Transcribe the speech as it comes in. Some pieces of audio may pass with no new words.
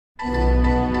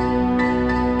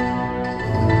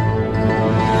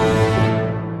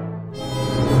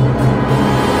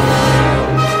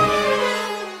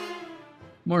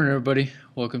everybody,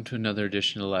 welcome to another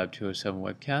edition of the Lab 207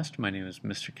 webcast. My name is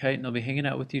Mr. Kite and I'll be hanging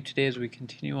out with you today as we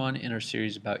continue on in our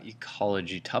series about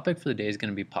ecology. Topic for the day is going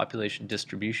to be population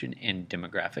distribution and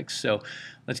demographics. So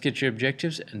let's get your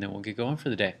objectives and then we'll get going for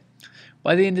the day.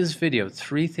 By the end of this video,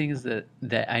 3 things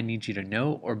that I need you to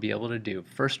know or be able to do.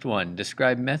 First one,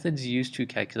 describe methods used to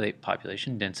calculate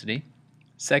population density.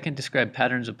 Second, describe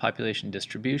patterns of population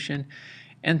distribution.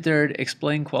 And third,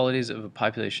 explain qualities of a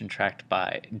population tracked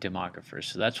by demographers.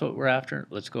 So that's what we're after.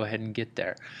 Let's go ahead and get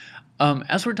there.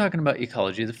 As we're talking about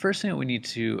ecology, the first thing that we need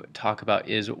to talk about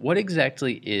is what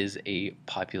exactly is a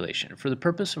population. For the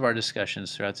purpose of our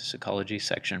discussions throughout this ecology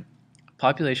section,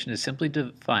 population is simply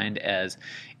defined as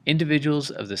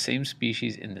individuals of the same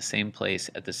species in the same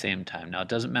place at the same time. Now, it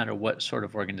doesn't matter what sort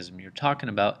of organism you're talking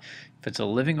about. If it's a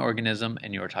living organism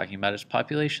and you're talking about its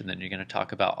population, then you're going to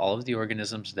talk about all of the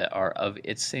organisms that are of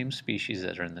its same species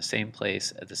that are in the same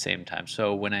place at the same time.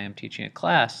 So when I am teaching a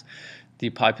class,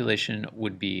 the population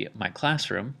would be my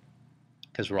classroom,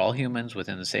 because we're all humans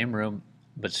within the same room,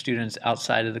 but students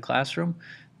outside of the classroom,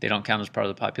 they don't count as part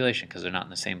of the population because they're not in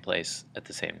the same place at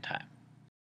the same time.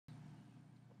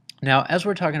 Now, as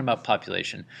we're talking about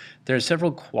population, there are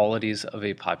several qualities of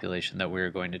a population that we're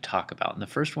going to talk about. And the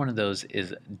first one of those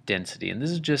is density. And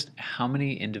this is just how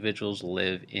many individuals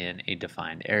live in a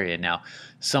defined area. Now,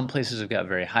 some places have got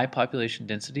very high population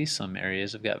density. Some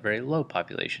areas have got very low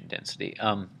population density.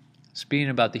 Speaking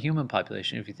about the human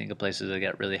population, if you think of places that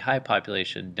got really high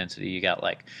population density, you got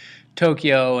like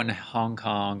Tokyo and Hong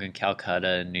Kong and Calcutta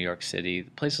and New York City,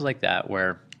 places like that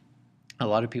where a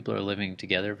lot of people are living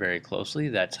together very closely.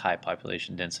 That's high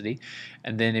population density.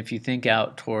 And then if you think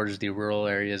out towards the rural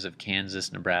areas of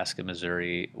Kansas, Nebraska,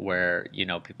 Missouri, where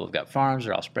people have got farms,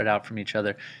 they're all spread out from each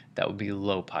other, that would be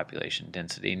low population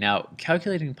density. Now,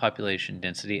 calculating population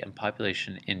density and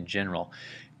population in general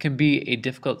can be a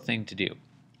difficult thing to do.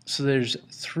 So there's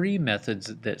 3 methods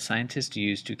that scientists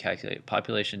use to calculate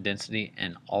population density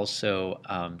and also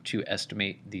to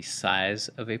estimate the size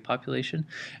of a population.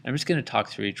 And I'm just going to talk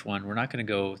through each one. We're not going to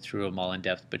go through them all in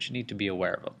depth, but you need to be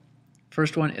aware of them.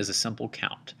 First one is a simple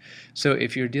count. So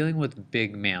if you're dealing with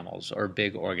big mammals or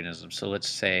big organisms, so let's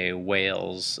say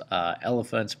whales,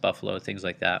 elephants, buffalo, things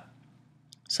like that,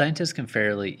 scientists can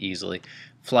fairly easily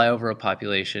fly over a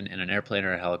population in an airplane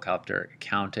or a helicopter,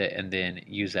 count it, and then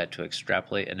use that to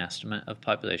extrapolate an estimate of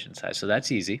population size. So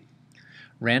that's easy.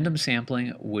 Random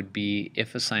sampling would be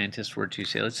if a scientist were to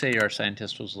say, let's say our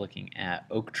scientist was looking at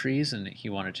oak trees and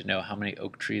he wanted to know how many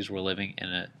oak trees were living in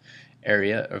an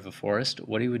area of a forest.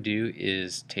 What he would do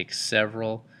is take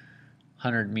several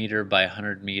 100-meter by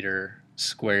 100-meter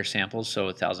square samples, so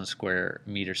 1,000 square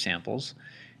meter samples.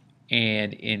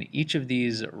 And in each of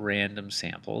these random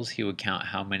samples, he would count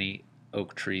how many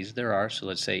oak trees there are. So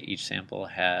let's say each sample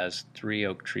has 3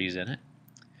 oak trees in it.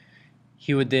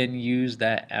 He would then use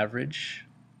that average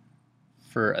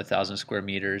for 1,000 square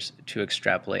meters to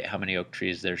extrapolate how many oak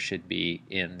trees there should be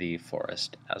in the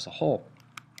forest as a whole.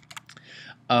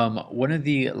 One of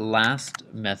the last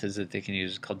methods that they can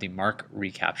use is called the mark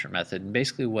recapture method. And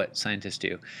basically what scientists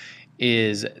do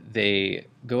is they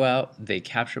go out, they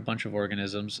capture a bunch of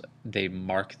organisms, they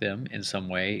mark them in some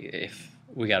way. If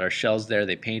we got our shells there,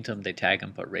 they paint them, they tag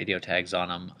them, put radio tags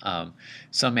on them.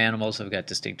 Some animals have got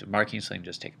distinctive markings, so you can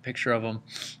just take a picture of them.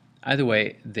 Either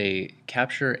way, they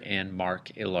capture and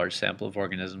mark a large sample of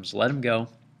organisms, let them go,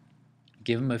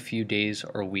 give them a few days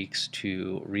or weeks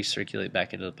to recirculate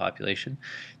back into the population,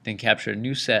 then capture a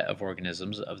new set of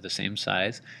organisms of the same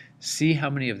size, see how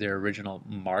many of their original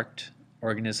marked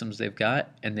organisms they've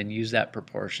got, and then use that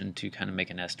proportion to kind of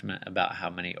make an estimate about how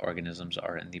many organisms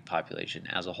are in the population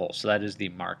as a whole. So that is the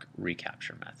mark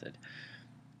recapture method.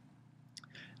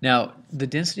 Now, the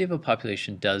density of a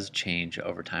population does change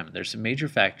over time. There's some major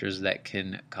factors that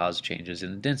can cause changes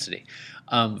in the density.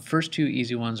 First 2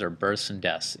 easy ones are births and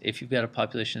deaths. If you've got a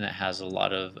population that has a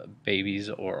lot of babies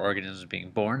or organisms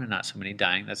being born and not so many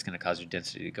dying, that's going to cause your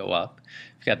density to go up.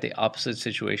 If you've got the opposite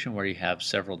situation where you have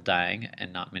several dying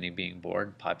and not many being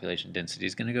born, population density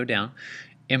is going to go down.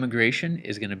 Immigration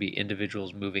is going to be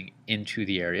individuals moving into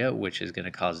the area, which is going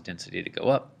to cause density to go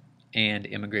up. And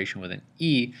immigration with an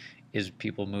E is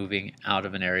people moving out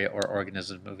of an area or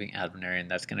organisms moving out of an area, and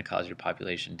that's going to cause your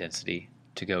population density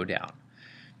to go down.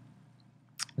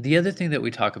 The other thing that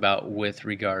we talk about with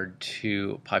regard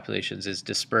to populations is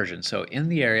dispersion. So in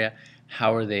the area,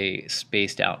 how are they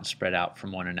spaced out and spread out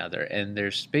from one another? And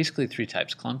there's basically 3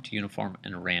 types: clumped, uniform,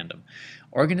 and random.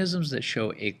 Organisms that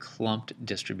show a clumped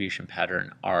distribution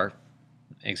pattern are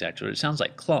exactly what it sounds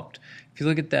like, clumped. If you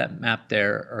look at that map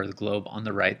there, or the globe on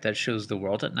the right, that shows the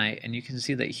world at night, and you can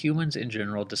see that humans in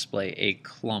general display a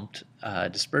clumped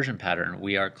dispersion pattern.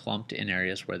 We are clumped in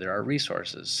areas where there are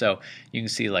resources. So you can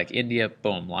see like India,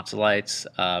 boom, lots of lights.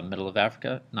 Middle of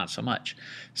Africa, not so much.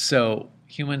 So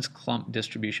humans clump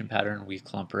distribution pattern, we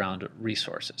clump around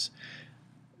resources.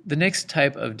 The next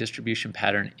type of distribution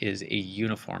pattern is a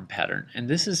uniform pattern, and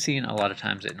this is seen a lot of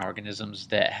times in organisms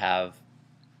that have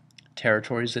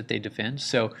territories that they defend.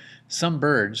 So some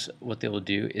birds, what they will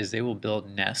do is they will build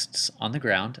nests on the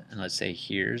ground, and let's say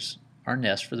here's our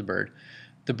nest for the bird.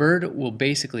 The bird will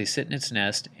basically sit in its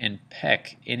nest and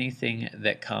peck anything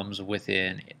that comes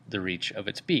within the reach of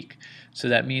its beak. So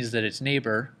that means that its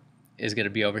neighbor is going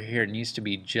to be over here. It needs to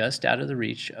be just out of the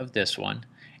reach of this one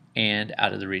and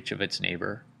out of the reach of its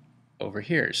neighbor over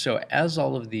here. So as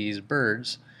all of these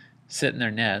birds sit in their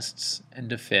nests and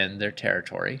defend their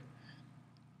territory,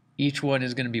 each one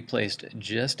is going to be placed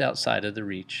just outside of the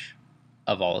reach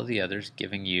of all of the others,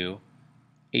 giving you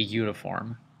a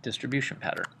uniform distribution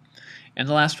pattern. And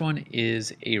the last one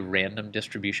is a random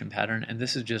distribution pattern, and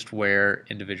this is just where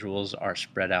individuals are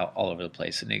spread out all over the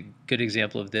place. And a good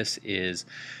example of this is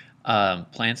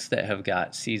plants that have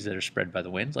got seeds that are spread by the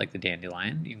wind, like the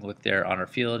dandelion. You can look there on our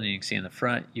field and you can see in the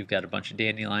front you've got a bunch of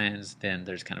dandelions, then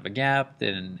there's kind of a gap,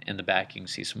 then in the back you can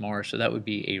see some more. So that would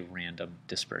be a random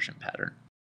dispersion pattern.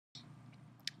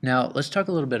 Now, let's talk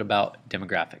a little bit about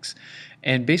demographics.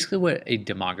 And basically what a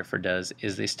demographer does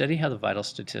is they study how the vital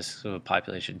statistics of a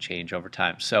population change over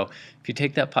time. So if you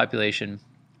take that population,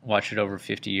 watch it over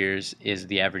 50 years, is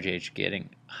the average age getting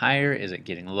higher? Is it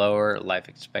getting lower? Life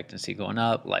expectancy going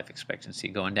up? Life expectancy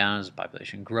going down? Is the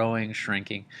population growing,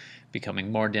 shrinking,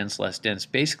 becoming more dense, less dense?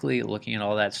 Basically, looking at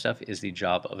all that stuff is the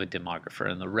job of a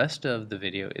demographer. And the rest of the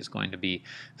video is going to be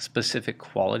specific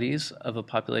qualities of a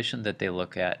population that they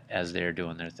look at as they're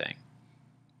doing their thing.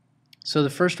 So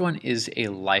the first one is a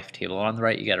life table. On the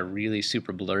right, you got a really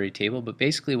super blurry table, but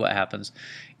basically what happens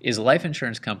is life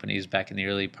insurance companies back in the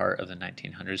early part of the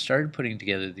 1900s started putting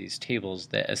together these tables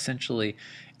that essentially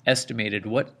estimated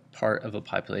what part of a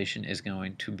population is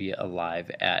going to be alive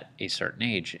at a certain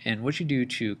age. And what you do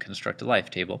to construct a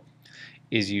life table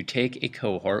is you take a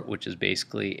cohort, which is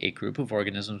basically a group of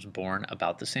organisms born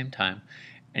about the same time,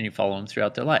 and you follow them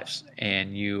throughout their lives.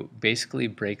 And you basically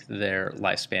break their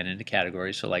lifespan into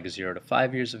categories, so like 0 to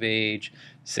 5 years of age,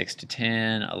 6 to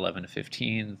 10, 11 to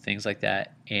 15, things like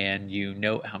that. And you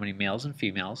note how many males and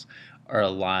females are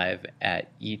alive at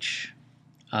each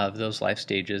of those life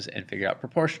stages and figure out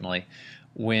proportionally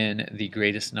when the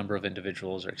greatest number of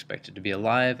individuals are expected to be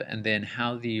alive, and then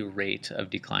how the rate of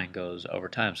decline goes over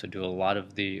time. So do a lot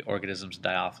of the organisms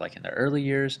die off like in their early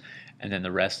years, and then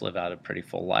the rest live out a pretty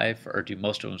full life, or do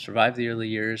most of them survive the early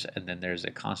years, and then there's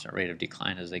a constant rate of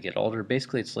decline as they get older?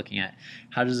 Basically, it's looking at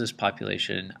how does this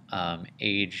population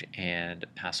age and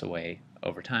pass away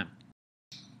over time.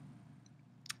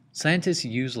 Scientists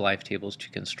use life tables to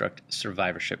construct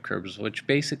survivorship curves, which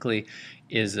basically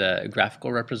is a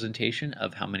graphical representation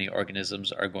of how many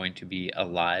organisms are going to be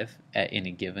alive at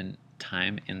any given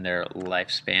time in their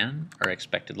lifespan or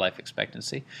expected life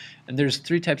expectancy. And there's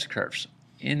three types of curves.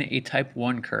 In a type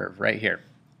 1 curve right here,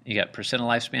 you got percent of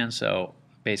lifespan, so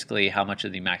basically how much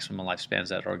of the maximum lifespan is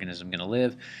that organism going to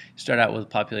live. You start out with a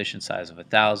population size of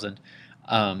 1,000.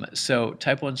 So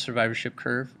type 1 survivorship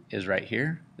curve is right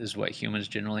here. This is what humans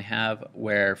generally have,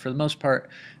 where for the most part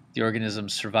the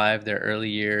organisms survive their early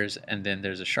years and then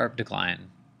there's a sharp decline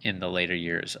in the later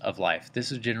years of life.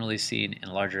 This is generally seen in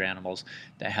larger animals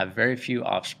that have very few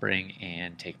offspring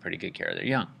and take pretty good care of their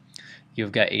young.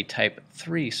 You've got a type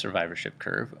 3 survivorship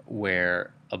curve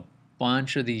where a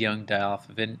bunch of the young die off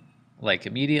like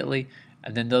immediately,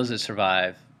 and then those that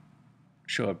survive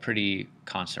show a pretty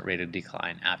constant rate of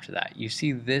decline after that. You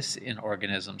see this in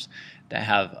organisms that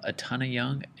have a ton of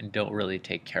young and don't really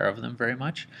take care of them very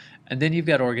much. And then you've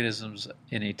got organisms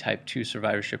in a type 2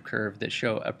 survivorship curve that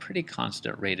show a pretty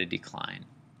constant rate of decline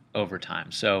over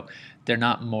time. So they're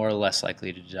not more or less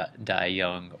likely to die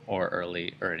young or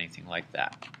early or anything like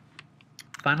that.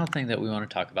 Final thing that we want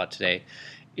to talk about today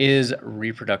is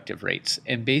reproductive rates.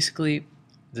 And basically,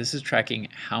 this is tracking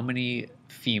how many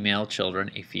female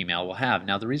children a female will have.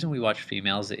 Now, the reason we watch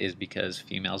females is because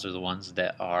females are the ones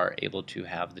that are able to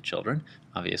have the children,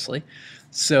 obviously.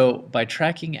 So by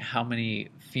tracking how many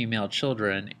female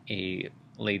children a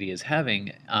lady is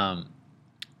having,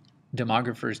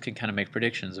 demographers can kind of make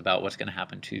predictions about what's going to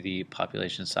happen to the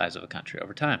population size of a country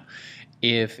over time.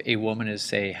 If a woman is,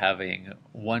 say, having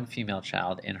one female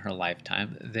child in her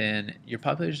lifetime, then your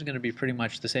population is going to be pretty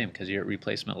much the same because you're at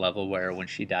replacement level where when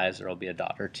she dies, there will be a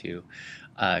daughter to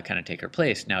kind of take her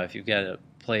place. Now, if you've got a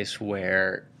place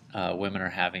where women are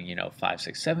having, 5,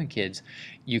 6, 7 kids,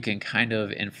 you can kind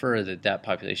of infer that that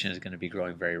population is going to be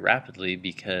growing very rapidly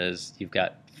because you've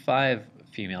got 5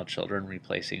 female children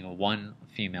replacing one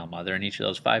female mother, and each of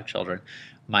those 5 children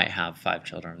might have 5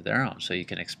 children of their own. So you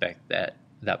can expect that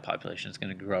that population is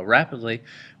going to grow rapidly.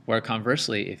 Where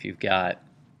conversely, if you've got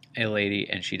a lady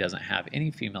and she doesn't have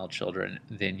any female children,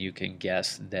 then you can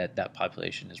guess that that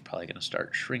population is probably going to start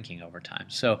shrinking over time.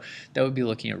 So that would be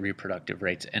looking at reproductive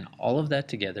rates, and all of that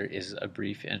together is a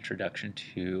brief introduction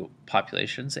to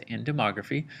populations and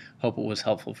demography. Hope it was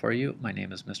helpful for you. My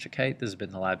name is Mr. Kite. This has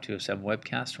been the Lab 207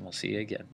 webcast, and we'll see you again.